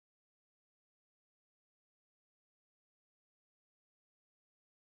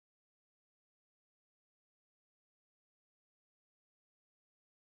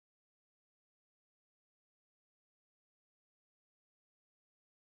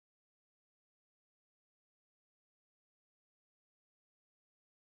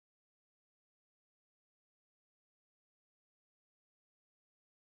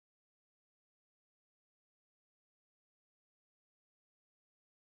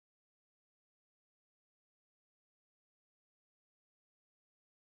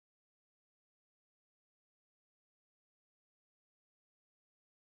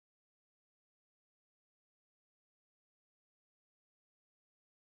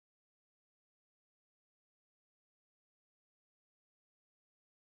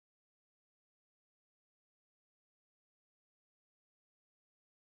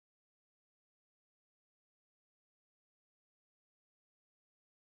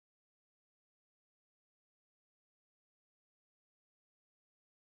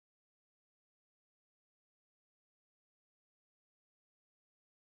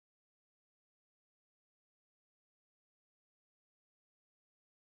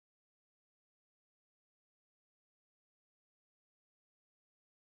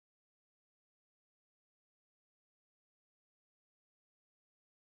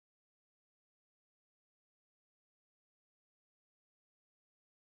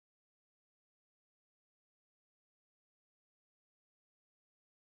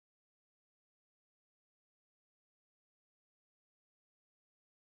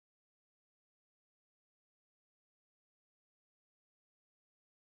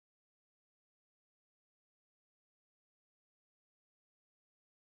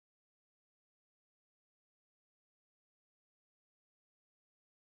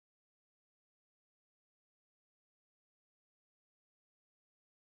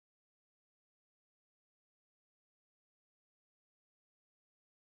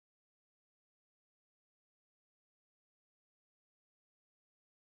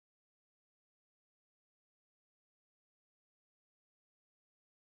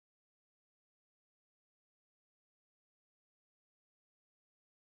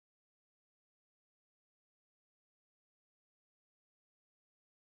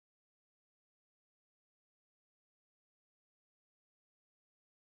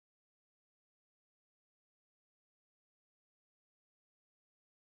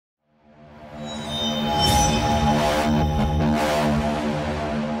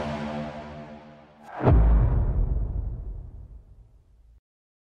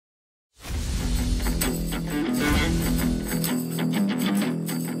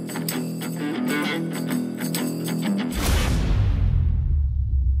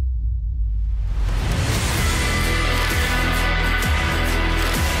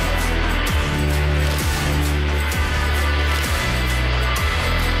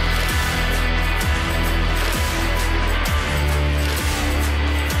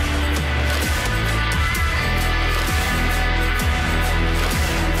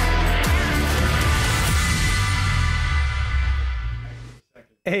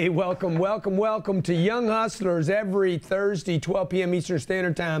Hey, welcome to Young Hustlers every Thursday, 12 p.m. Eastern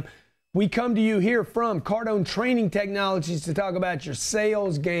Standard Time. We come to you here from Cardone Training Technologies to talk about your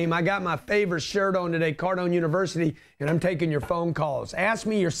sales game. I got my favorite shirt on today, Cardone University, and I'm taking your phone calls. Ask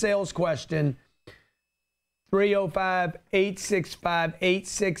me your sales question,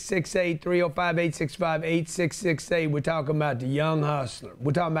 305-865-8668, 305-865-8668. We're talking about the young hustler.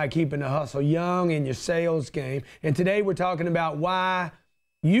 We're talking about keeping the hustle young in your sales game. And today we're talking about why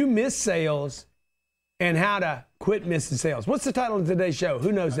you miss sales and how to quit missing sales. What's the title of today's show?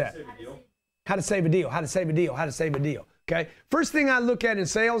 Who knows that? How to save a deal. How to save a deal. How to save a deal. Okay. First thing I look at in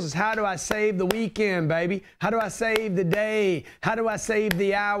sales is how do I save the weekend, baby? How do I save the day? How do I save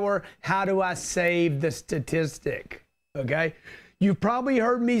the hour? How do I save the statistic? Okay. You've probably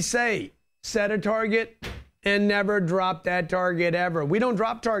heard me say, set a target and never drop that target ever. We don't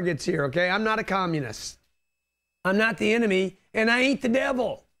drop targets here. Okay. I'm not a communist. I'm not the enemy, and I ain't the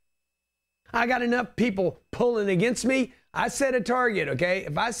devil. I got enough people pulling against me. I set a target, okay?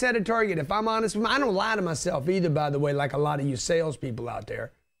 If I set a target, if I'm honest with me, I don't lie to myself either, by the way, like a lot of you salespeople out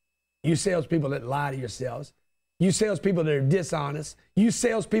there. You salespeople that lie to yourselves. You salespeople that are dishonest. You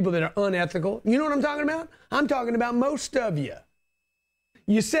salespeople that are unethical. You know what I'm talking about? I'm talking about most of you.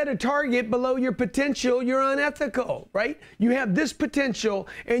 You set a target below your potential, you're unethical, right? You have this potential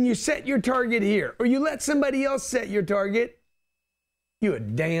and you set your target here, or you let somebody else set your target. You're a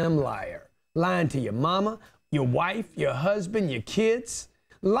damn liar. Lying to your mama, your wife, your husband, your kids,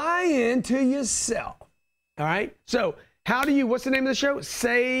 lying to yourself. All right? So how do you, what's the name of the show?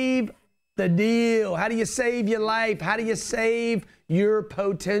 Save the deal. How do you save your life? How do you save your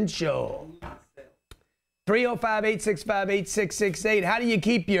potential? 305-865-8668. How do you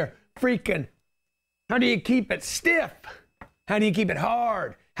keep your how do you keep it stiff? How do you keep it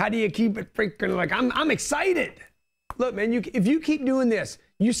hard? How do you keep it freaking like, I'm excited. Look, man, if you keep doing this,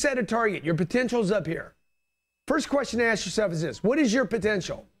 you set a target, your potential's up here. First question to ask yourself is this: what is your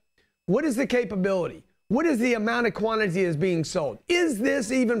potential? What is the capability? What is the amount of quantity that's being sold? Is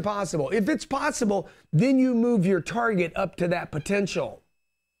this even possible? If it's possible, then you move your target up to that potential,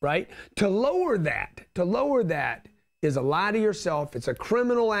 right? To lower that is a lie to yourself. It's a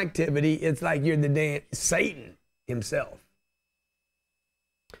criminal activity. It's like you're the damn Satan himself.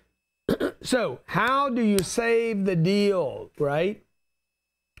 So how do you save the deal, right?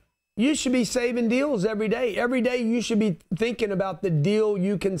 You should be saving deals every day. Every day you should be thinking about the deal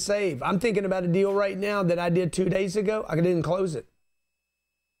you can save. I'm thinking about a deal right now that I did 2 days ago. I didn't close it.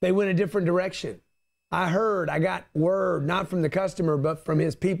 They went a different direction. I got word, not from the customer, but from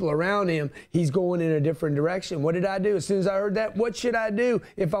his people around him, he's going in a different direction. What did I do? As soon as I heard that, what should I do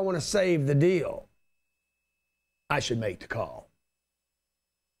if I want to save the deal? I should make the call.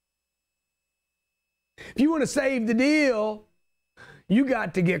 If you want to save the deal, you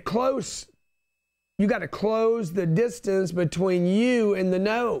got to get close. You got to close the distance between you and the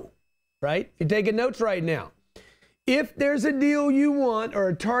no, right? You're taking notes right now. If there's a deal you want or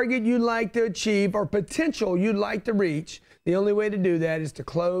a target you'd like to achieve or potential you'd like to reach, the only way to do that is to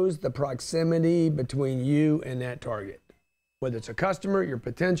close the proximity between you and that target. Whether it's a customer, your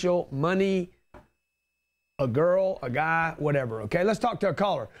potential, money, a girl, a guy, whatever, okay? Let's talk to a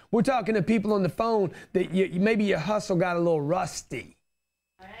caller. We're talking to people on the phone that maybe your hustle got a little rusty.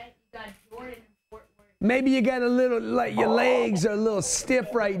 All right, you got Jordan in Fort Worth. Maybe you got a little, like your legs are a little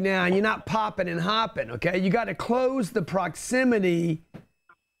stiff right now and you're not popping and hopping, okay? You got to close the proximity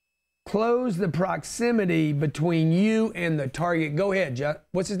between you and the target. Go ahead, Judd.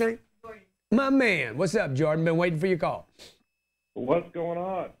 What's his name? Jordan. My man. What's up, Jordan? Been waiting for your call. What's going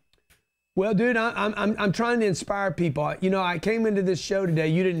on? Well, dude, I'm trying to inspire people. You know, I came into this show today.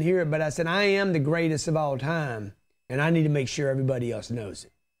 You didn't hear it, but I said, I am the greatest of all time, and I need to make sure everybody else knows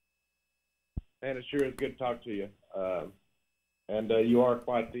it. Man, it sure is good to talk to you. And you are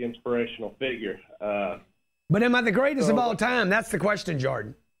quite the inspirational figure. But am I the greatest of all time? That's the question,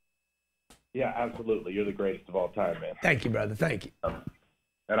 Jordan. Yeah, absolutely. You're the greatest of all time, man. Thank you, brother. Thank you.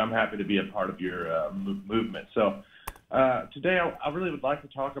 And I'm happy to be a part of your movement. So today I really would like to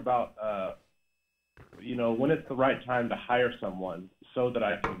talk about, when it's the right time to hire someone so that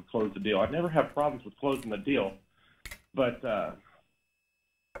I can close the deal. I never have problems with closing the deal, but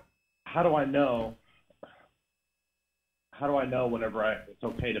how do I know whenever it's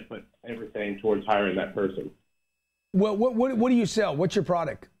okay to put everything towards hiring that person? Well, what do you sell? What's your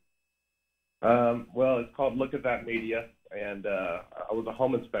product? Well, it's called Look at That Media, and I was a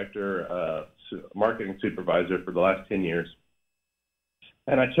home inspector, marketing supervisor for the last 10 years.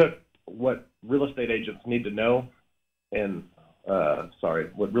 And I took what real estate agents need to know and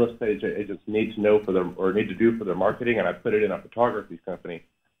what real estate agents need to know for their, or need to do for their marketing, and I put it in a photography company.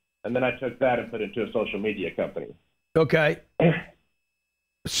 and then I took that and put it into a social media company. Okay.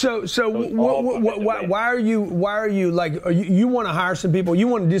 So why are you like, you want to hire some people? You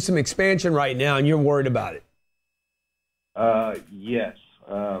want to do some expansion right now, and you're worried about it? Yes,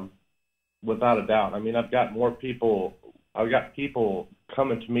 without a doubt. I mean, I've got people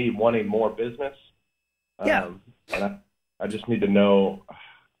coming to me wanting more business. And I just need to know.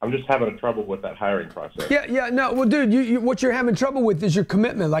 I'm just having trouble with that hiring process. No. Well, dude, what you're having trouble with is your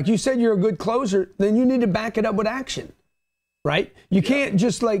commitment. Like you said, you're a good closer. Then you need to back it up with action, right? You can't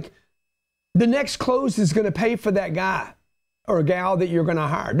just like, the next close is going to pay for that guy or gal that you're going to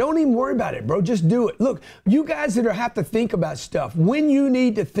hire. Don't even worry about it, bro. Just do it. Look, you guys that have to think about stuff, when you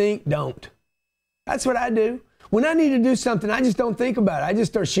need to think, don't. That's what I do. When I need to do something, I just don't think about it. I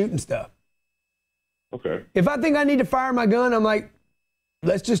just start shooting stuff. Okay. If I think I need to fire my gun, I'm like,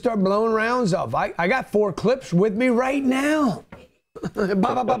 let's just start blowing rounds off. I got 4 clips with me right now. If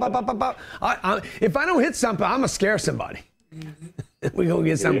I don't hit something, I'm going to scare somebody. We're going to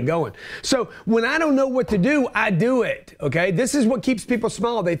get something going. So when I don't know what to do, I do it, okay? This is what keeps people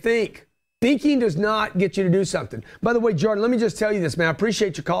small. They think. Thinking does not get you to do something. By the way, Jordan, let me just tell you this, man. I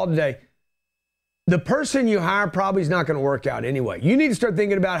appreciate your call today. The person you hire probably is not going to work out anyway. You need to start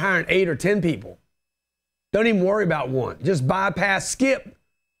thinking about hiring 8 or 10 people. Don't even worry about one. Just bypass, skip.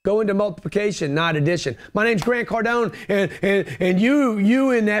 Go into multiplication, not addition. My name's Grant Cardone, and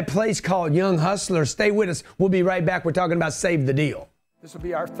you in that place called Young Hustler. Stay with us. We'll be right back. We're talking about Save the Deal. This will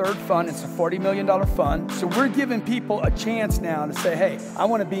be our 3rd fund. It's a $40 million fund. So we're giving people a chance now to say, hey, I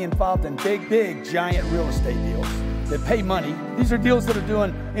want to be involved in big, giant real estate deals that pay money. These are deals that are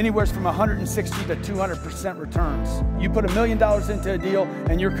doing anywhere from 160 to 200% returns. You put $1 million into a deal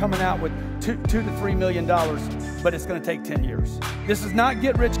and you're coming out with $2 to $3 million, but it's going to take 10 years. This is not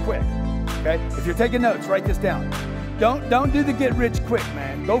get rich quick, okay? If you're taking notes, write this down. Don't do the get rich quick,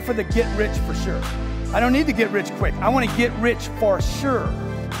 man. Go for the get rich for sure. I don't need to get rich quick. I want to get rich for sure.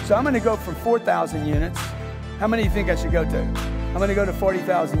 So I'm going to go from 4,000 units. How many do you think I should go to? I'm going to go to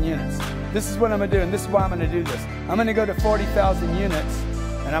 40,000 units. This is what I'm going to do, and this is why I'm going to do this. I'm going to go to 40,000 units,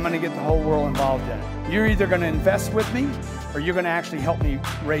 and I'm going to get the whole world involved in it. You're either going to invest with me, or you're going to actually help me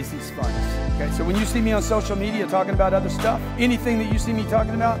raise these funds. Okay, so when you see me on social media talking about other stuff, anything that you see me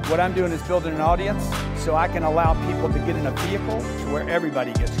talking about, what I'm doing is building an audience so I can allow people to get in a vehicle to where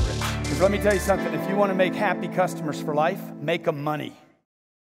everybody gets rich. Because let me tell you something, if you want to make happy customers for life, make them money.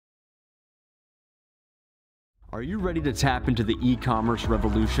 Are you ready to tap into the e-commerce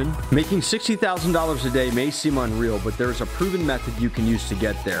revolution? Making $60,000 a day may seem unreal, but there is a proven method you can use to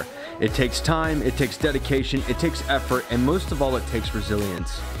get there. It takes time, it takes dedication, it takes effort, and most of all, it takes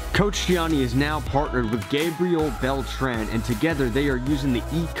resilience. Coach Gianni is now partnered with Gabriel Beltran, and together they are using the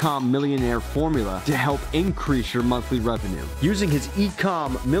e-com millionaire formula to help increase your monthly revenue. Using his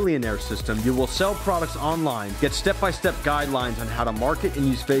e-com millionaire system, you will sell products online, get step-by-step guidelines on how to market and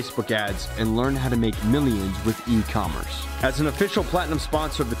use Facebook ads, and learn how to make millions with e-commerce. As an official platinum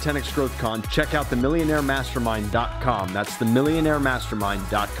sponsor of the 10X Growth Con, check out themillionairemastermind.com. That's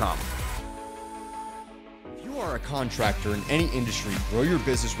themillionairemastermind.com. If you are a contractor in any industry, grow your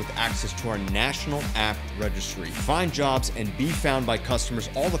business with access to our national app registry. Find jobs and be found by customers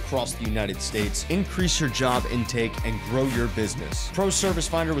all across the United States. Increase your job intake and grow your business. Pro Service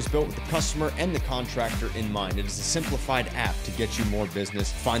Finder was built with the customer and the contractor in mind. It is a simplified app to get you more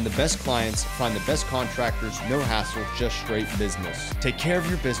business. Find the best clients, find the best contractors, no hassle, just straight business. Take care of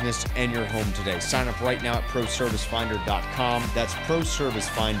your business and your home today. Sign up right now at ProServiceFinder.com. That's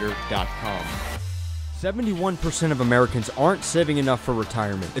ProServiceFinder.com. 71% of Americans aren't saving enough for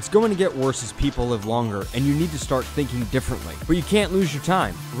retirement. It's going to get worse as people live longer, and you need to start thinking differently. But you can't lose your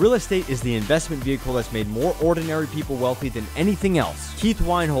time. Real estate is the investment vehicle that's made more ordinary people wealthy than anything else. Keith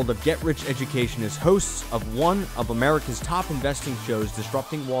Weinhold of Get Rich Education is host of one of America's top investing shows,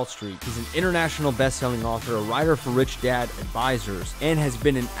 Disrupting Wall Street. He's an international best-selling author, a writer for Rich Dad Advisors, and has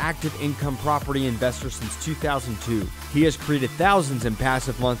been an active income property investor since 2002. He has created thousands in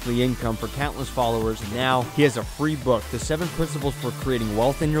passive monthly income for countless followers. Now, he has a free book, The 7 Principles for Creating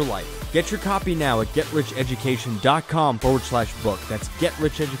Wealth in Your Life. Get your copy now at GetRichEducation.com/book. That's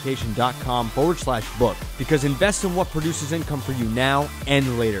GetRichEducation.com/book. Because invest in what produces income for you now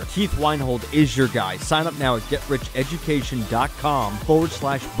and later. Keith Weinhold is your guy. Sign up now at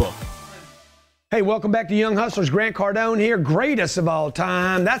GetRichEducation.com/book. Hey, welcome back to Young Hustlers. Grant Cardone here, greatest of all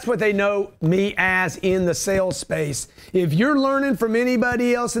time. That's what they know me as in the sales space. If you're learning from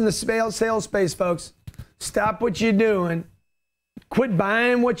anybody else in the sales space, folks, stop what you're doing. Quit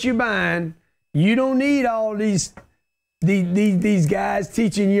buying what you're buying. You don't need all these guys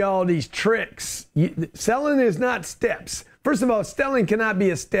teaching you all these tricks. Selling is not steps. First of all, selling cannot be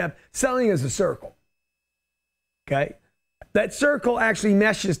a step. Selling is a circle. Okay? That circle actually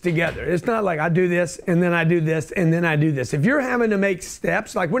meshes together. It's not like I do this, and then I do this, and then I do this. If you're having to make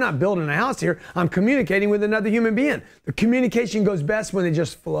steps, like we're not building a house here, I'm communicating with another human being. The communication goes best when it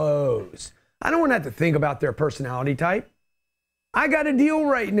just flows. I don't want to have to think about their personality type. I got a deal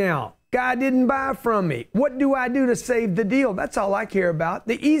right now. Guy didn't buy from me. What do I do to save the deal? That's all I care about.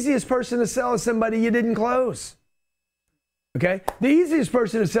 The easiest person to sell is somebody you didn't close. Okay? The easiest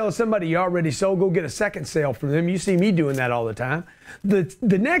person to sell is somebody you already sold. Go get a second sale from them. You see me doing that all the time. The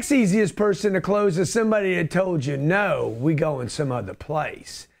next easiest person to close is somebody that told you, no, we go in some other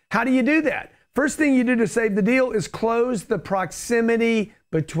place. How do you do that? First thing you do to save the deal is close the proximity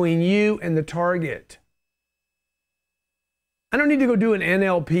between you and the target. I don't need to go do an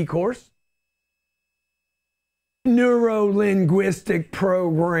NLP course. Neuro-linguistic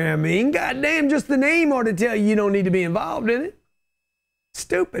programming. Goddamn, just the name ought to tell you don't need to be involved in it.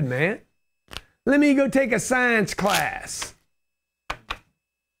 Stupid, man. Let me go take a science class.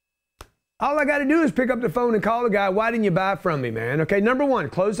 All I got to do is pick up the phone and call the guy. Why didn't you buy from me, man? Okay, number one,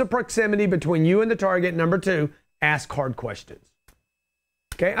 close the proximity between you and the target. Number two, ask hard questions.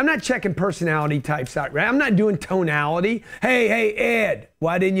 Okay, I'm not checking personality types out, right? I'm not doing tonality. Hey, Ed,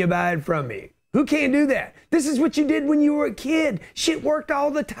 why didn't you buy it from me? Who can't do that? This is what you did when you were a kid. Shit worked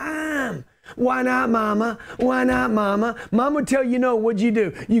all the time. Why not, mama? Why not, mama? Mom would tell you no, what'd you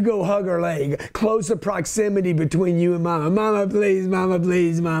do? You go hug her leg. Close the proximity between you and mama. Mama, please, mama,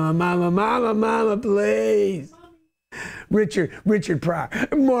 please, mama, mama, mama, mama, please. Richard Pryor.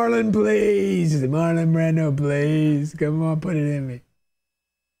 Marlon, please. Marlon Brando, please. Come on, put it in me.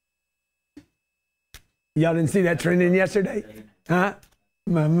 Y'all didn't see that trending yesterday? Huh?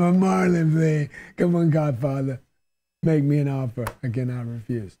 Marlon, please. Come on, Godfather. Make me an offer. I cannot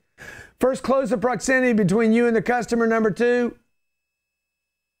refuse. First, close the proximity between you and the customer. Number two,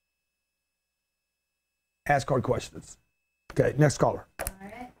 ask hard questions. Okay, next caller. All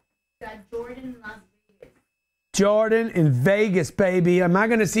right. Got Jordan in Las Vegas. Jordan in Vegas, baby. Am I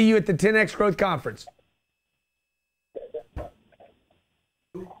going to see you at the 10X Growth Conference?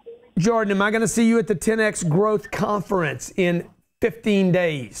 Jordan, am I going to see you at the 10X Growth Conference in 15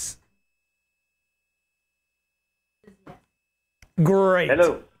 days? Great.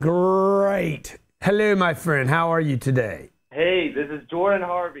 Hello. Great. Hello, my friend. How are you today? Hey, this is Jordan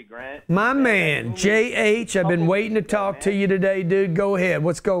Harvey, Grant. My man, JH, I've been waiting to talk to you today, dude. Go ahead.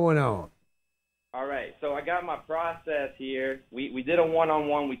 What's going on? All right, so I got my process here. We did a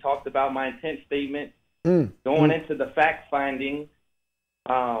one-on-one. We talked about my intent statement, going into the fact finding.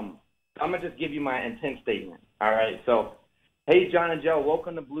 I'm going to just give you my intent statement. All right, so, hey, John and Joe,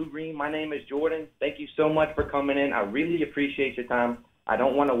 welcome to Blue Green. My name is Jordan. Thank you so much for coming in. I really appreciate your time. I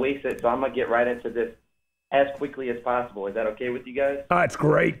don't want to waste it, so I'm going to get right into this as quickly as possible. Is that okay with you guys? That's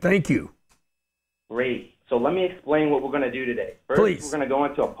great. Thank you. Great. So let me explain what we're going to do today. First, Please. We're going to go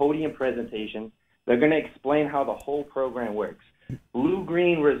into a podium presentation. They're going to explain how the whole program works. Blue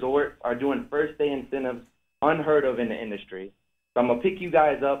Green Resorts are doing first-day incentives unheard of in the industry. So I'm going to pick you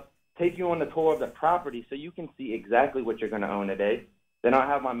guys up, take you on the tour of the property so you can see exactly what you're going to own today. Then I'll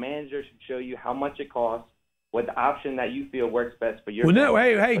have my manager show you how much it costs, what the option that you feel works best for your Well, no,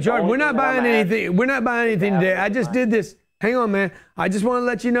 family. hey, Jordan, we're not buying anything. We're not buying anything today. I just did this. Hang on, man. I just want to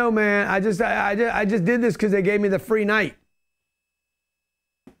let you know, man. I just did this because they gave me the free night.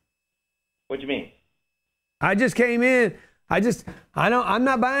 What do you mean? I just came in. I'm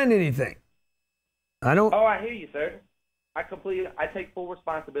not buying anything. I don't. Oh, I hear you, sir. I take full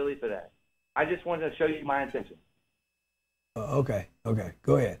responsibility for that. I just wanted to show you my intention. Okay.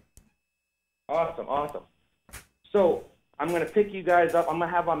 Go ahead. Awesome. So I'm going to pick you guys up. I'm going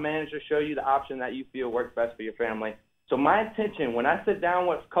to have my manager show you the option that you feel works best for your family. So my intention when I sit down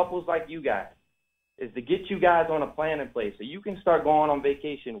with couples like you guys is to get you guys on a plan in place so you can start going on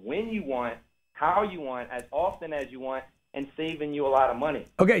vacation when you want, how you want, as often as you want, and saving you a lot of money.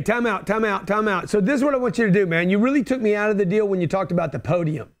 Okay, time out. So this is what I want you to do, man. You really took me out of the deal when you talked about the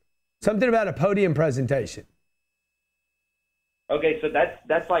podium. Something about a podium presentation. Okay, so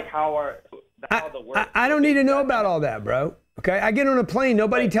that's like how the work. I don't need to know about all that, bro. Okay, I get on a plane.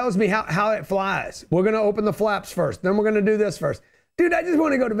 Nobody tells me how it flies. We're going to open the flaps first. Then we're going to do this first. Dude, I just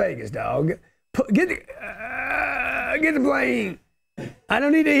want to go to Vegas, dog. Get the plane. I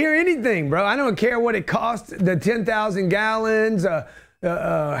don't need to hear anything, bro. I don't care what it costs, the 10,000 gallons,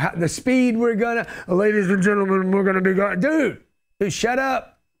 the speed we're going to. Ladies and gentlemen, we're going to be going. Dude, shut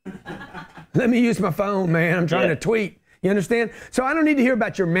up. Let me use my phone, man. I'm trying to tweet. You understand? So I don't need to hear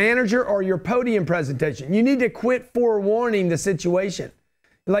about your manager or your podium presentation. You need to quit forewarning the situation.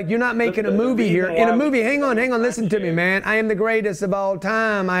 Like you're not making a movie here. In a movie, hang on, listen to me, man. I am the greatest of all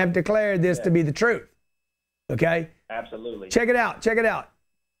time. I have declared this to be the truth. Okay? Absolutely. Check it out.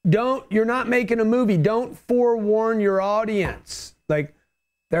 You're not making a movie. Don't forewarn your audience. Like,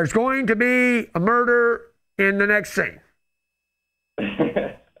 there's going to be a murder in the next scene.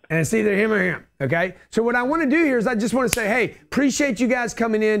 And it's either him or him, okay? So what I want to do here is I just want to say, hey, appreciate you guys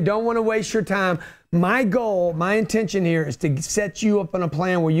coming in. Don't want to waste your time. My goal, my intention here is to set you up on a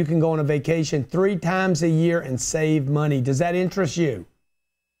plan where you can go on a vacation 3 times a year and save money. Does that interest you?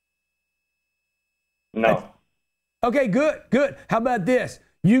 No. Okay, good. How about this?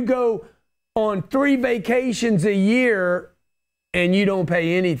 You go on 3 vacations a year and you don't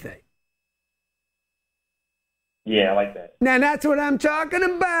pay anything. Yeah, I like that. Now, that's what I'm talking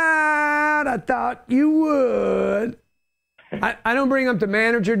about. I thought you would. I don't bring up the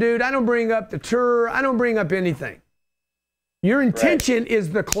manager, dude. I don't bring up the tour. I don't bring up anything. Your intention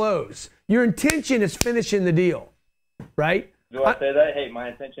is the close. Your intention is finishing the deal, right? Do I say that? Hey, my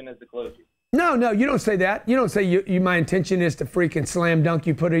intention is to close you. No, you don't say that. You don't say my intention is to freaking slam dunk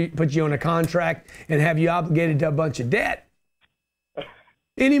you, put you on a contract, and have you obligated to a bunch of debt.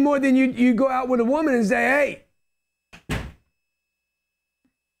 Any more than you go out with a woman and say, hey,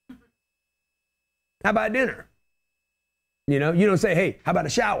 how about dinner? You know, you don't say, hey, how about a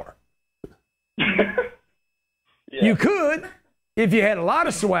shower? Yeah. You could if you had a lot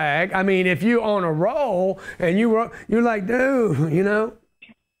of swag. I mean, if you're on a roll and you're like, dude, you know.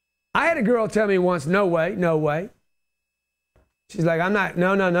 I had a girl tell me once, no way. She's like, I'm not,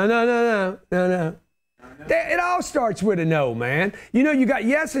 no. It all starts with a no, man. You know, you got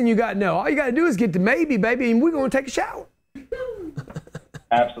yes and you got no. All you got to do is get to maybe, baby, and we're going to take a shower.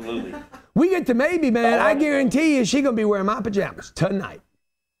 Absolutely. We get to maybe, man. I guarantee you she's going to be wearing my pajamas tonight.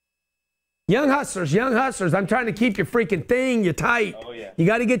 Young hustlers, I'm trying to keep your freaking thing, you tight. Oh, yeah. You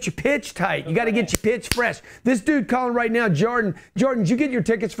got to get your pitch tight. You got to get your pitch fresh. This dude calling right now, Jordan, did you get your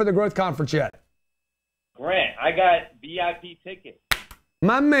tickets for the Growth Conference yet? Grant, I got VIP tickets.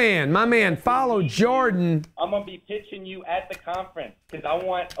 My man, follow Jordan. I'm going to be pitching you at the conference because I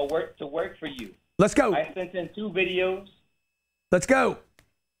want to work for you. Let's go. I sent in 2 videos. Let's go.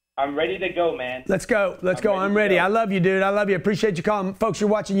 I'm ready to go, man. Let's go. I'm ready. I love you, dude. I love you. Appreciate you calling. Folks, you're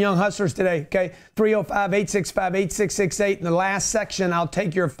watching Young Hustlers today, okay? 305-865-8668. In the last section, I'll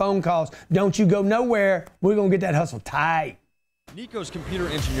take your phone calls. Don't you go nowhere. We're going to get that hustle tight. Nico's Computer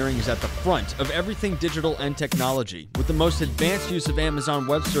Engineering is at the front of everything digital and technology. With the most advanced use of Amazon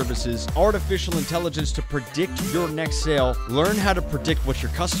Web Services, artificial intelligence to predict your next sale, learn how to predict what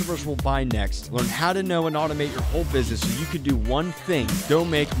your customers will buy next, learn how to know and automate your whole business so you can do one thing, go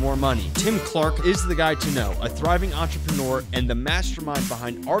make more money. Tim Clark is the guy to know, a thriving entrepreneur and the mastermind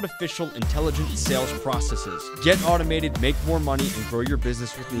behind artificial intelligent sales processes. Get automated, make more money, and grow your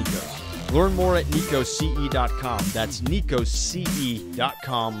business with Nikos. Learn more at NicoCE.com. That's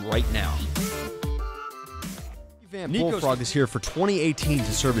NicoCE.com right now. Bullfrog is here for 2018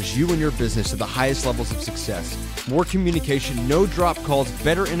 to serve as you and your business to the highest levels of success. More communication, no drop calls,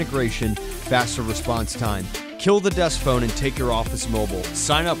 better integration, faster response time. Kill the desk phone and take your office mobile.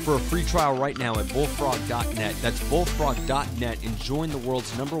 Sign up for a free trial right now at bullfrog.net. That's bullfrog.net and join the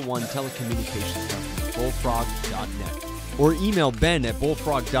world's #1 telecommunications company, bullfrog.net. Or email Ben at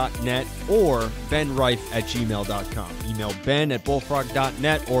bullfrog.net or benrife@gmail.com. Email Ben at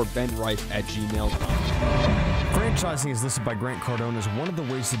bullfrog.net or benrife@gmail.com. Franchising is listed by Grant Cardone as one of the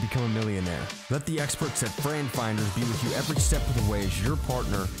ways to become a millionaire. Let the experts at Fran Finders be with you every step of the way as your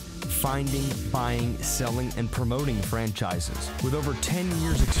partner finding, buying, selling, and promoting franchises. With over 10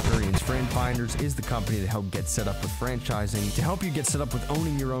 years experience, Fran Finders is the company to help get set up with franchising, to help you get set up with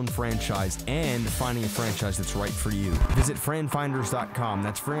owning your own franchise and finding a franchise that's right for you. Visit franfinders.com.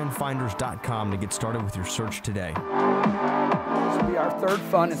 That's franfinders.com to get started with your search today. This will be our 3rd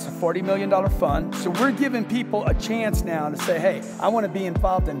fund. It's a $40 million fund. So we're giving people a chance now to say, hey, I want to be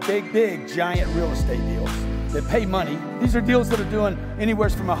involved in big, giant real estate deals that pay money. These are deals that are doing anywhere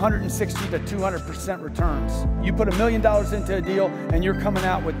from 160 to 200% returns. You put $1 million into a deal and you're coming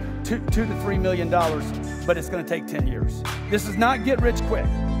out with $2 to $3 million, but it's going to take 10 years. This is not get rich quick,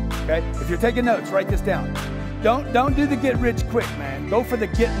 okay? If you're taking notes, write this down. Don't do the get rich quick, man. Go for the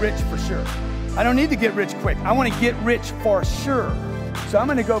get rich for sure. I don't need to get rich quick. I want to get rich for sure. So I'm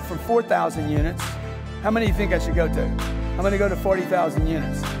going to go from 4,000 units. How many do you think I should go to? I'm going to go to 40,000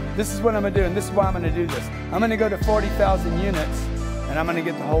 units. This is what I'm going to do, and this is why I'm going to do this. I'm going to go to 40,000 units, and I'm going to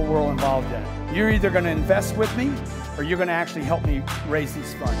get the whole world involved in it. You're either going to invest with me, or you're going to actually help me raise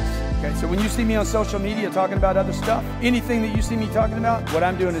these funds. Okay, so when you see me on social media talking about other stuff, anything that you see me talking about, what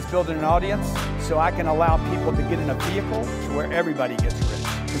I'm doing is building an audience so I can allow people to get in a vehicle to where everybody gets rich.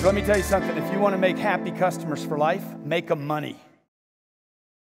 Because let me tell you something, if you want to make happy customers for life, make them money.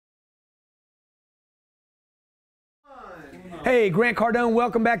 Hey, Grant Cardone,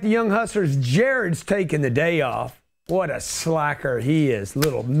 welcome back to Young Hustlers. Jared's taking the day off. What a slacker he is,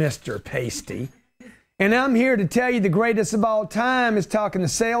 little Mr. Pasty. And I'm here to tell you the greatest of all time is talking the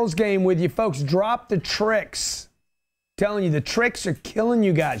sales game with you. Folks, drop the tricks. I'm telling you, the tricks are killing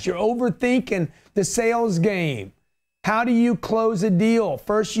you guys. You're overthinking the sales game. How do you close a deal?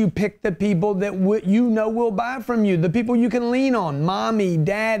 First, you pick the people that you know will buy from you, the people you can lean on, mommy,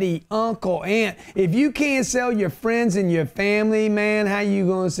 daddy, uncle, aunt. If you can't sell your friends and your family, man, how you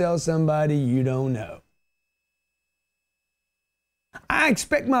going to sell somebody you don't know? I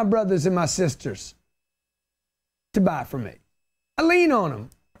expect my brothers and my sisters to buy from me. I lean on them.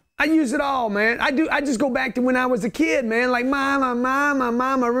 I use it all, man. I just go back to when I was a kid, man. Like,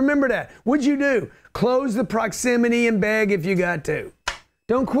 mama, remember that. What'd you do? Close the proximity and beg if you got to.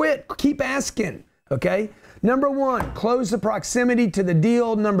 Don't quit. Keep asking, okay? Number one, close the proximity to the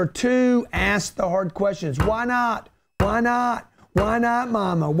deal. Number two, ask the hard questions. Why not? Why not? Why not,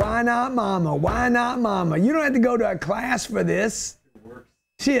 mama? Why not, mama? Why not, mama? You don't have to go to a class for this.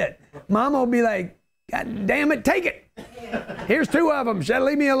 Shit. Mama will be like, God damn it, take it. Here's two of them.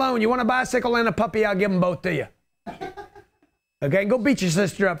 Leave me alone. You want a bicycle and a puppy? I'll give them both to you. Okay, go beat your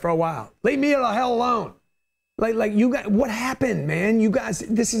sister up for a while. Leave me the hell alone. Like you guys, what happened, man? You guys,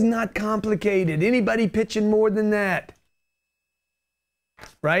 this is not complicated. Anybody pitching more than that?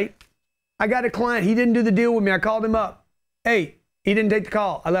 Right? I got a client. He didn't do the deal with me. I called him up. Hey, he didn't take the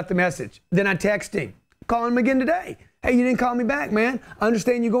call. I left a message. Then I texted him. Call him again today. Hey, you didn't call me back, man. I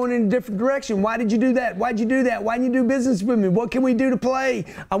understand you're going in a different direction. Why did you do that? Why'd you do that? Why didn't you do business with me? What can we do to play?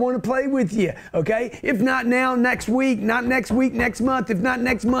 I want to play with you, okay? If not now, next week. Not next week, next month. If not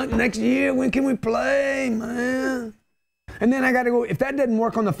next month, next year. When can we play, man? And then I got to go, if that doesn't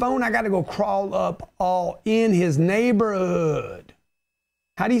work on the phone, I got to go crawl up all in his neighborhood.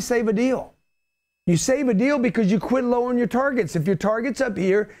 How do you save a deal? You save a deal because you quit lowering your targets. If your target's up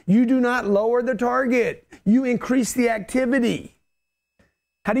here, you do not lower the target. You increase the activity.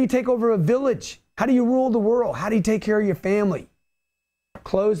 How do you take over a village? How do you rule the world? How do you take care of your family?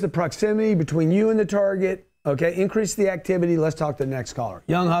 Close the proximity between you and the target. Okay, increase the activity. Let's talk to the next caller.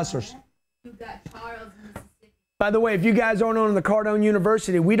 Young Hustlers. You got Charles, Mississippi. By the way, if you guys aren't on the Cardone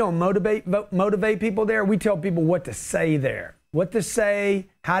University, we don't motivate people there. We tell people what to say there. What to say,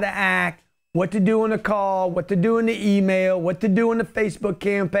 how to act, what to do on a call, what to do in the email, what to do in the Facebook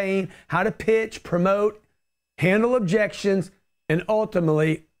campaign, how to pitch, promote, handle objections, and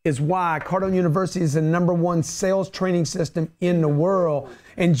ultimately is why Cardone University is the #1 sales training system in the world.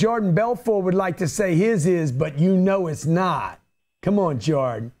 And Jordan Belfort would like to say his is, but you know it's not. Come on,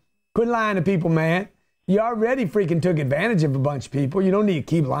 Jordan. Quit lying to people, man. You already freaking took advantage of a bunch of people. You don't need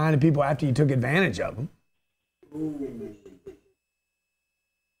to keep lying to people after you took advantage of them.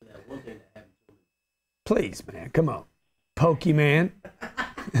 Please, man, come on. Pokemon.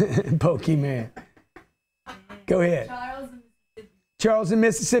 Pokemon. Go ahead. Charles in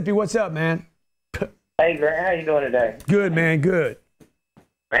Mississippi, what's up, man? Hey, Grant, how you doing today? Good, man, good.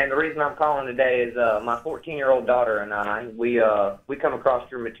 Man, the reason I'm calling today is my 14-year-old daughter and I, we come across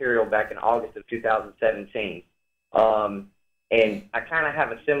your material back in August of 2017. And I kind of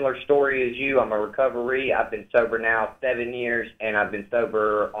have a similar story as you. I'm a recovery. I've been sober now 7 years, and I've been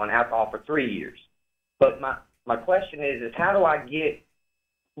sober on alcohol for 3 years. But my question is how do I get,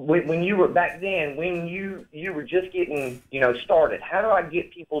 when you were back then, when you were just getting, started, how do I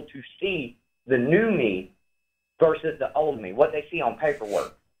get people to see the new me versus the old me, what they see on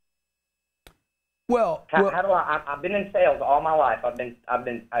paperwork? Well, how do I've been in sales all my life.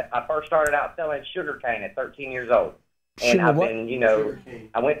 I first started out selling sugar cane at 13 years old. And I've been,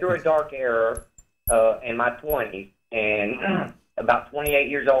 I went through a dark era in my 20s, and about 28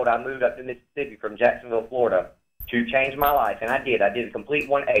 years old, I moved up to Mississippi from Jacksonville, Florida, to change my life, and I did. I did a complete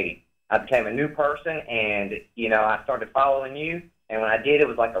 180. I became a new person, and, I started following you, and when I did, it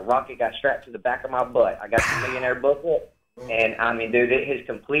was like a rocket got strapped to the back of my butt. I got the Millionaire booklet, and, I mean, dude, it has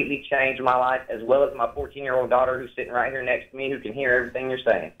completely changed my life, as well as my 14-year-old daughter who's sitting right here next to me who can hear everything you're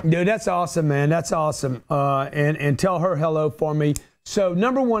saying. Dude, that's awesome, man. That's awesome. And tell her hello for me. So,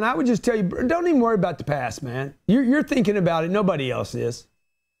 number one, I would just tell you, don't even worry about the past, man. You're thinking about it. Nobody else is.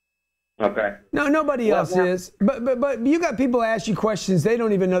 Okay. No, nobody else is. But you got people ask you questions. They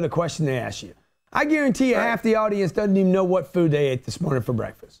don't even know the question they ask you. I guarantee you half the audience doesn't even know what food they ate this morning for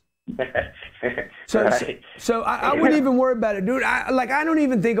breakfast. So I wouldn't even worry about it, dude. I don't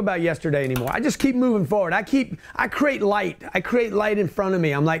even think about yesterday anymore. I just keep moving forward. I create light. I create light in front of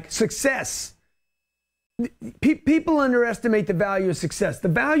me. I'm like, success. people underestimate the value of success. The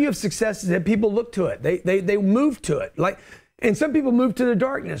value of success is that people look to it. They move to it. And some people move to the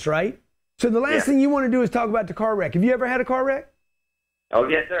darkness, right? So the last thing you want to do is talk about the car wreck. Have you ever had a car wreck? Oh,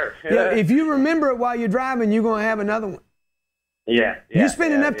 yes, sir. Yeah. If you remember it while you're driving, you're going to have another one. Yeah. You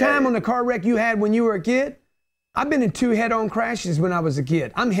spend enough time on the car wreck you had when you were a kid. I've been in 2 head-on crashes when I was a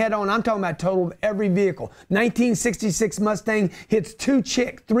kid. I'm head-on. I'm talking about totaled every vehicle. 1966 Mustang hits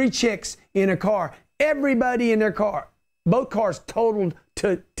 3 chicks in a car. Everybody in their car. Both cars totaled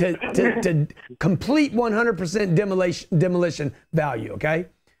to complete 100% demolition value, okay?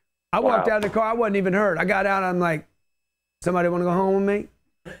 I walked out of the car. I wasn't even hurt. I got out. I'm like, somebody want to go home with me?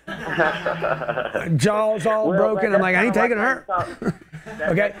 Jaws all broken. I'm like, I ain't taking her.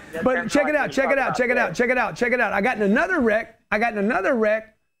 Okay, but check it out. I got in another wreck.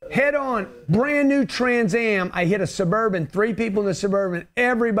 Head on, brand new Trans Am. I hit a Suburban. 3 people in the Suburban.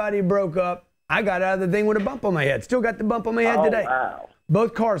 Everybody broke up. I got out of the thing with a bump on my head. Still got the bump on my head today. Wow.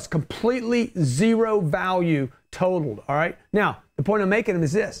 Both cars completely zero value totaled. All right. Now the point I'm making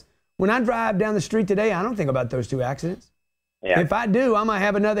is this: when I drive down the street today, I don't think about those 2 accidents. Yeah. If I do, I might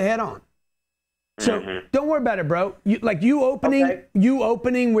have another head on. So don't worry about it, bro. You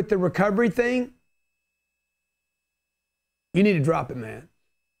opening with the recovery thing, you need to drop it, man.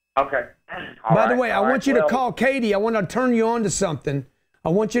 Okay. By the way, I want you to call Katie. I want to turn you on to something. I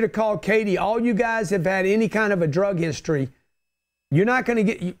want you to call Katie. All you guys have had any kind of a drug history. You're not going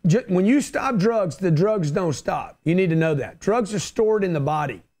to get, when you stop drugs, the drugs don't stop. You need to know that. Drugs are stored in the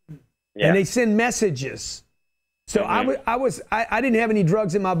body. Yeah. And they send messages. So I didn't have any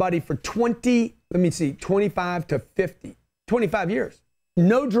drugs in my body for 25 to 50, 25 years.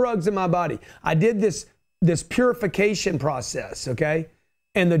 No drugs in my body. I did this purification process, okay?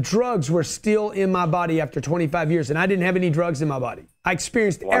 And the drugs were still in my body after 25 years, and I didn't have any drugs in my body. I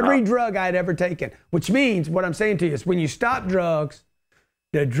experienced every drug I had ever taken, which means what I'm saying to you is when you stop drugs,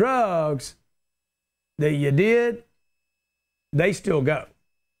 the drugs that you did, they still go.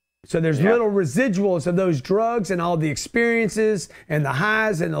 So there's little residuals of those drugs and all the experiences and the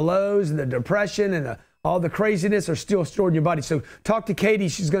highs and the lows and the depression and all the craziness are still stored in your body. So talk to Katie.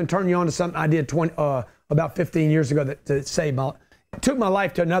 She's going to turn you on to something I did about 15 years ago that took my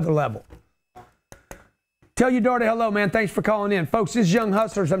life to another level. Tell your daughter hello, man. Thanks for calling in. Folks, this is Young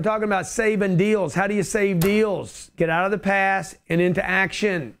Hustlers. I'm talking about saving deals. How do you save deals? Get out of the past and into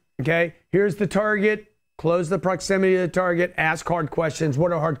action, okay? Here's the target. Close the proximity to the target. Ask hard questions.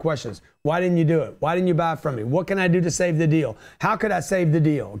 What are hard questions? Why didn't you do it? Why didn't you buy from me? What can I do to save the deal? How could I save the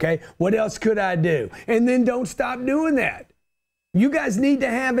deal, okay? What else could I do? And then don't stop doing that. You guys need to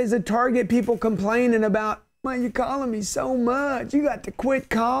have as a target people complaining about, why you calling me so much? You got to quit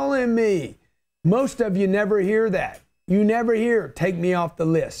calling me. Most of you never hear that. You never hear, take me off the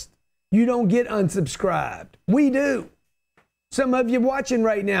list. You don't get unsubscribed. We do. Some of you watching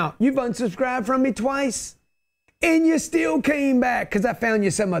right now, you've unsubscribed from me twice, and you still came back because I found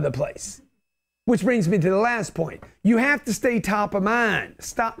you some other place. Which brings me to the last point. You have to stay top of mind.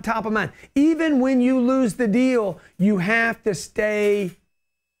 Stop top of mind. Even when you lose the deal, you have to stay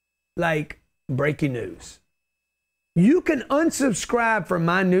like breaking news. You can unsubscribe from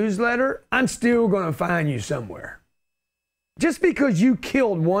my newsletter. I'm still going to find you somewhere. Just because you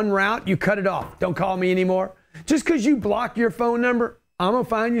killed one route, you cut it off. Don't call me anymore. Just because you block your phone number, I'm going to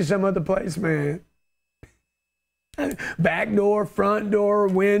find you some other place, man. Back door, front door,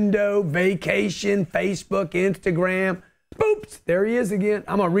 window, vacation, Facebook, Instagram. Boops, there he is again.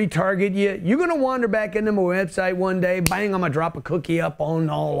 I'm going to retarget you. You're going to wander back into my website one day. Bang, I'm going to drop a cookie up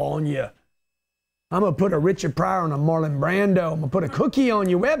on you. I'm going to put a Richard Pryor and a Marlon Brando. I'm going to put a cookie on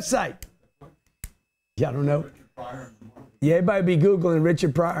your website. Yeah, I don't know. Yeah, everybody be Googling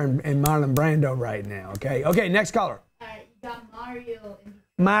Richard Pryor and Marlon Brando right now, okay? Okay, next caller. You got Mario.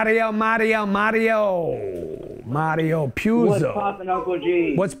 Mario Puzo. What's poppin', Uncle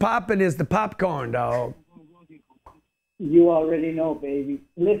G? What's poppin' is the popcorn, dog. You already know, baby.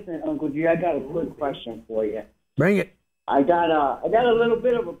 Listen, Uncle G, I got a quick question for you. Bring it. I got a little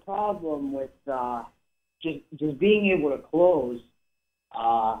bit of a problem with just being able to close.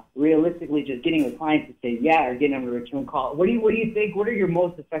 Realistically, just getting the client to say yeah or getting them to return call. What do you think? What are your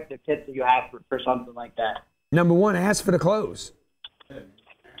most effective tips that you have for something like that? Number one, ask for the close.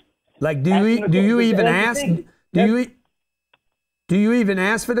 Like, do you even ask? Do you even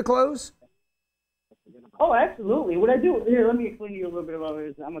ask for the close? Oh, absolutely. What I do here, let me explain to you a little bit about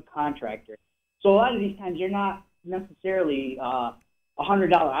it. I'm a contractor, so a lot of these times you're not necessarily $100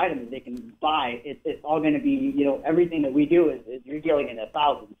 item that they can buy. It's all going to be, everything that we do is you're dealing in the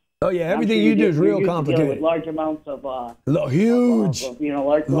thousands. Oh yeah, everything you do is real complicated. With large amounts of huge,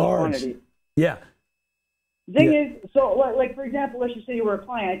 large quantities. Yeah. The thing is, so like for example, let's just say you were a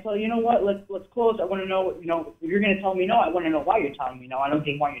client. I tell you, you know what? Let's close. I want to know. You know, if you're going to tell me no, I want to know why you're telling me no. I don't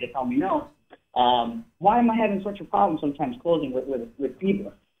want you to tell me no. Why am I having such a problem sometimes closing with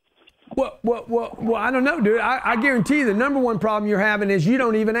people? Well, I don't know, dude. I guarantee you the number one problem you're having is you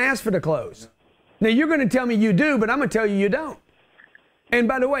don't even ask for the close. Now, you're going to tell me you do, but I'm going to tell you don't. And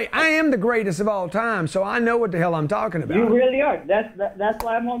by the way, I am the greatest of all time, so I know what the hell I'm talking about. You really are. That's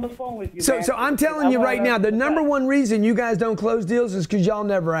why I'm on the phone with you. So I'm telling you right now, the number one reason you guys don't close deals is because y'all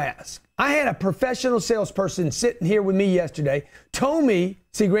never ask. I had a professional salesperson sitting here with me yesterday, told me,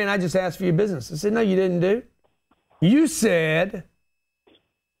 see, Grant, I just asked for your business. I said, no, you didn't do. You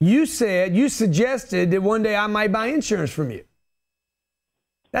suggested that one day I might buy insurance from you.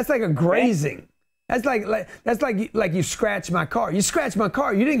 That's like a grazing. That's like you scratch my car. You scratched my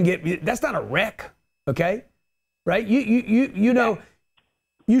car. You didn't get. That's not a wreck, okay? Right? You know,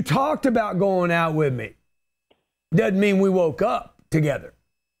 you talked about going out with me. Doesn't mean we woke up together.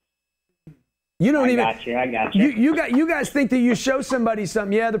 You don't even. I got you. You guys think that you show somebody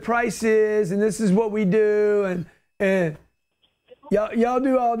something. Yeah, the price is, and this is what we do, and y'all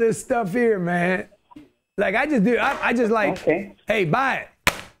do all this stuff here, man. Like I just do. I just like, okay. Hey, buy it.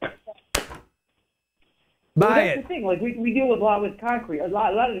 That's the thing. Like we deal with a lot with concrete. A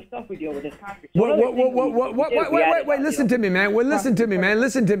lot of the stuff we deal with is concrete. So wait. Listen to me, man. Listen to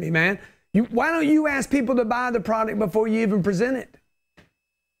me, man. Why don't you ask people to buy the product before you even present it?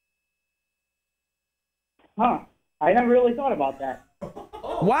 Huh? I never really thought about that.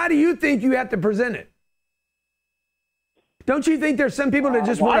 Why do you think you have to present it? Don't you think there's some people that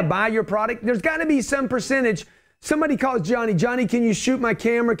just want to buy your product? There's got to be some percentage. Somebody calls Johnny. Johnny, can you shoot my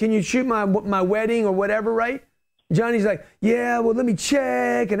camera? Can you shoot my wedding or whatever, right? Johnny's like, yeah, well, let me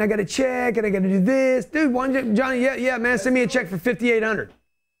check, and I got to check, and I got to do this. Dude, Johnny, yeah, man, send me a check for $5,800.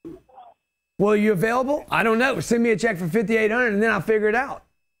 Well, are you available? I don't know. Send me a check for $5,800, and then I'll figure it out,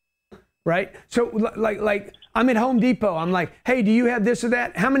 right? So, like I'm at Home Depot. I'm like, hey, do you have this or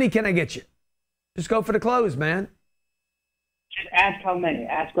that? How many can I get you? Just go for the close, man. Just ask how many.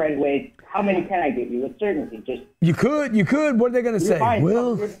 Ask right away. How many can I get you with certainty? Just you could. What are they going to say?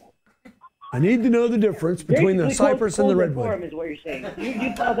 Well, I need to know the difference between the Cypress and the Redwood. Is what you're saying.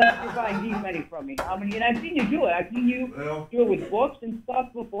 You tell them you're buying these many from me. How many? And I've seen you do it. I've seen you do it with books and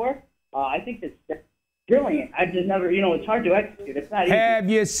stuff before. I think that's brilliant. I just never, it's hard to execute. It's not easy. Have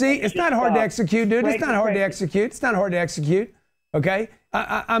you seen? It's not hard to execute, dude. It's not hard to execute. It's not hard to execute. Okay,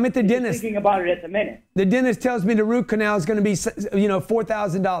 I'm at the dentist. Thinking about it at the minute. The dentist tells me the root canal is going to be,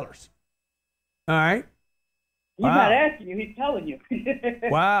 $4,000. All right. He's not asking you. He's telling you.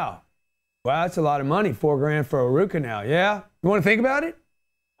 Wow, that's a lot of money. $4,000 for a root canal. Yeah. You want to think about it?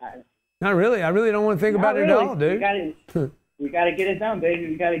 Not really. I really don't want to think about it at all, dude. We got to get it done, baby.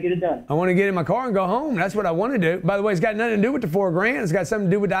 We got to get it done. I want to get in my car and go home. That's what I want to do. By the way, it's got nothing to do with the $4,000. It's got something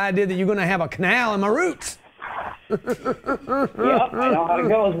to do with the idea that you're going to have a canal in my roots. Yep, I know how it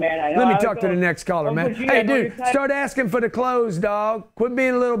goes, man. Let me talk to the next caller, man. Hey, dude, start asking for the close, dog. Quit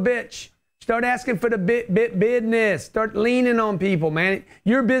being a little bitch. Start asking for the business. Start leaning on people, man.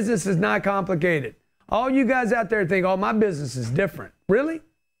 Your business is not complicated. All you guys out there think, oh, my business is different. Really?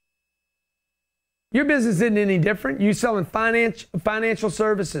 Your business isn't any different. You selling financial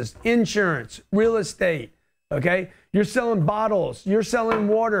services, insurance, real estate, okay? You're selling bottles. You're selling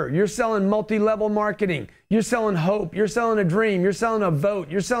water. You're selling multi-level marketing. You're selling hope. You're selling a dream. You're selling a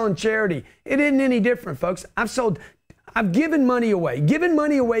vote. You're selling charity. It isn't any different, folks. I've given money away. Giving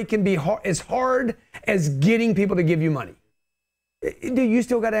money away can be as hard as getting people to give you money. Dude, you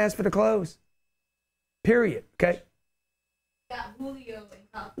still got to ask for the close. Period, okay? Got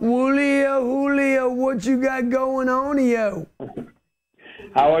Julio, what you got going on, yo?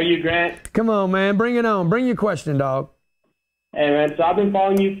 How are you, Grant? Come on, man. Bring it on. Bring your question, dog. Hey, man. So I've been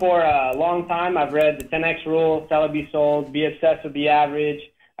following you for a long time. I've read the 10X Rule, Sell or Be Sold, Be Obsessed with the Average.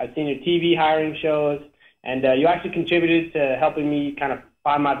 I've seen your TV hiring shows. And you actually contributed to helping me kind of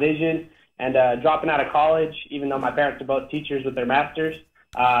find my vision and dropping out of college, even though my parents are both teachers with their masters.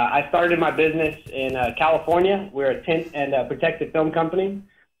 I started my business in California. We're a tint and protective film company.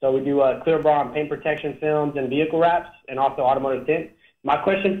 So we do clear bond paint protection films and vehicle wraps and also automotive tint. My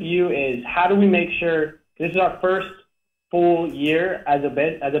question for you is, how do we make sure, this is our first full year as a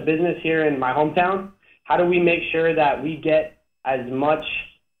business here in my hometown, how do we make sure that we get as much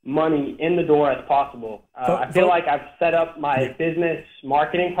money in the door as possible? I feel like I've set up my business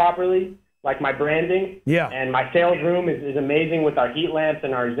marketing properly, like my branding. Yeah. And my sales room is amazing with our heat lamps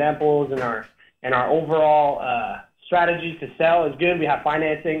and our examples and our overall strategies to sell is good. We have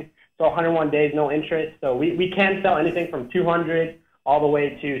financing, so 101 days, no interest. So we can sell anything from $200 all the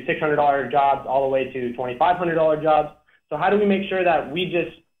way to $600 jobs, all the way to $2,500 jobs. So how do we make sure that we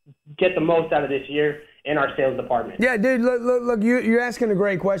just get the most out of this year in our sales department? Yeah, dude, look, you're asking a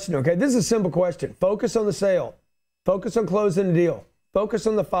great question, okay? This is a simple question. Focus on the sale. Focus on closing the deal. Focus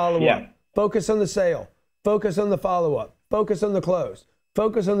on the follow-up. Yeah. Focus on the sale. Focus on the follow-up. Focus on the close.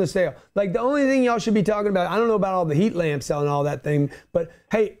 Focus on the sale. Like, the only thing y'all should be talking about, I don't know about all the heat lamps and all that thing, but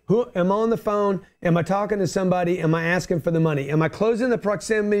hey, am I on the phone? Am I talking to somebody? Am I asking for the money? Am I closing the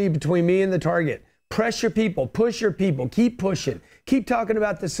proximity between me and the target? Press your people. Push your people. Keep pushing. Keep talking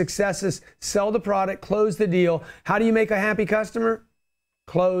about the successes. Sell the product. Close the deal. How do you make a happy customer?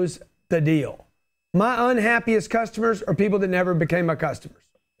 Close the deal. My unhappiest customers are people that never became my customers.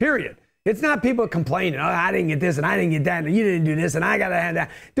 Period. It's not people complaining, oh, I didn't get this and I didn't get that and you didn't do this and I got to have that.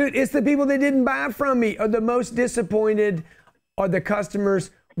 Dude, it's the people that didn't buy from me are the most disappointed, are the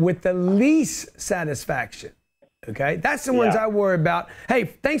customers with the least satisfaction. Okay? That's the ones I worry about. Hey,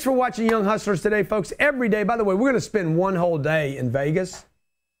 thanks for watching Young Hustlers today, folks. Every day, by the way, we're going to spend one whole day in Vegas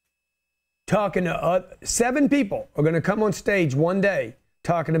talking to 7 people are going to come on stage one day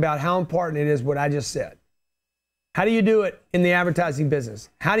talking about how important it is what I just said. How do you do it in the advertising business?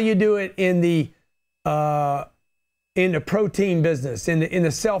 How do you do it in the protein business, in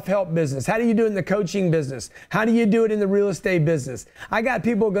the self-help business? How do you do it in the coaching business? How do you do it in the real estate business? I got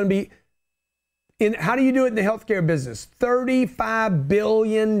people going to be in. How do you do it in the healthcare business? $35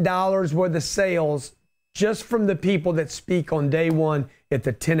 billion worth of sales just from the people that speak on day one at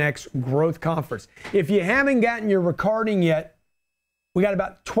the 10X Growth Conference. If you haven't gotten your recording yet, we got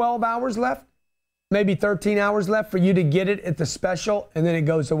about 12 hours left. Maybe 13 hours left for you to get it at the special, and then it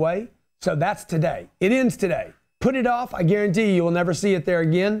goes away. So that's today. It ends today. Put it off. I guarantee you will never see it there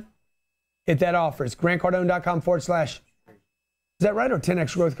again at that offer. It's grantcardone.com/. Is that right, or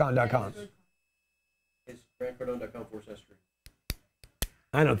 10xgrowthcon.com? It's grantcardone.com/.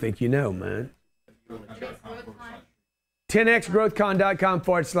 I don't think you know, man.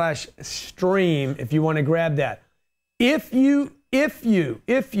 10xgrowthcon.com/stream if you want to grab that. If you, let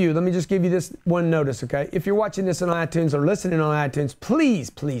me just give you this one notice, okay? If you're watching this on iTunes or listening on iTunes,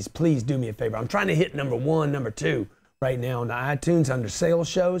 please, please, please do me a favor. I'm trying to hit number 1, number 2 right now on the iTunes under sales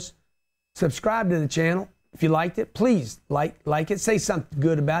shows. Subscribe to the channel. If you liked it, please like it. Say something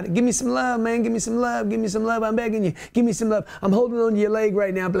good about it. Give me some love, man. Give me some love. Give me some love. I'm begging you. Give me some love. I'm holding on to your leg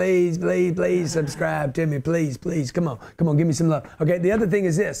right now. Please, please, please subscribe to me. Please, please. Come on. Come on. Give me some love. Okay. The other thing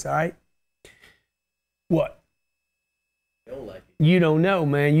is this, all right? What? You don't know,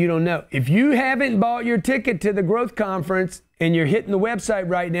 man. You don't know. If you haven't bought your ticket to the Growth Conference and you're hitting the website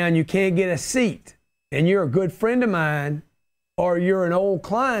right now and you can't get a seat and you're a good friend of mine or you're an old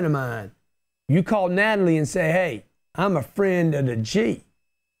client of mine, you call Natalie and say, hey, I'm a friend of the G.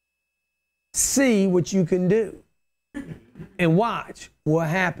 See what you can do and watch what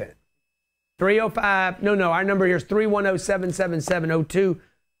happens. 305, our number here is 310-777-0255,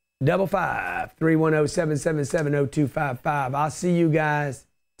 310-777-0255. I'll see you guys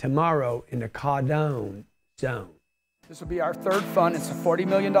tomorrow in the Cardone Zone. This will be our third fund. It's a $40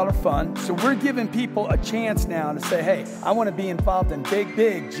 million fund. So we're giving people a chance now to say, hey, I want to be involved in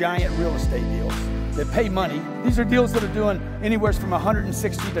big, giant real estate deals that pay money. These are deals that are doing anywhere from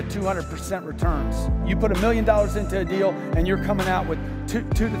 160 to 200% returns. You put $1 million into a deal and you're coming out with $2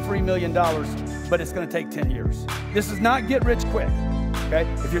 to $3 million, but it's going to take 10 years. This is not get rich quick. Okay?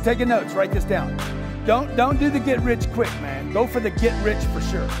 If you're taking notes, write this down. Don't do the get rich quick, man. Go for the get rich for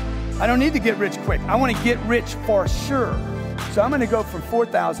sure. I don't need to get rich quick. I want to get rich for sure. So I'm going to go from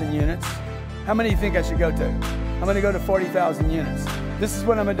 4,000 units. How many do you think I should go to? I'm going to go to 40,000 units. This is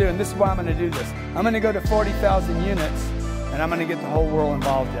what I'm going to do, and this is why I'm going to do this. I'm going to go to 40,000 units, and I'm going to get the whole world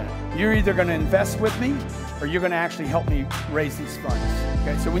involved in it. You're either going to invest with me, or you're going to actually help me raise these funds.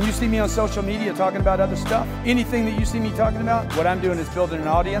 Okay, so when you see me on social media talking about other stuff, anything that you see me talking about, what I'm doing is building an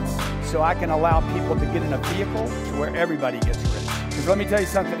audience so I can allow people to get in a vehicle to where everybody gets rich. Because let me tell you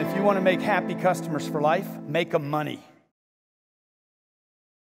something, if you want to make happy customers for life, make them money.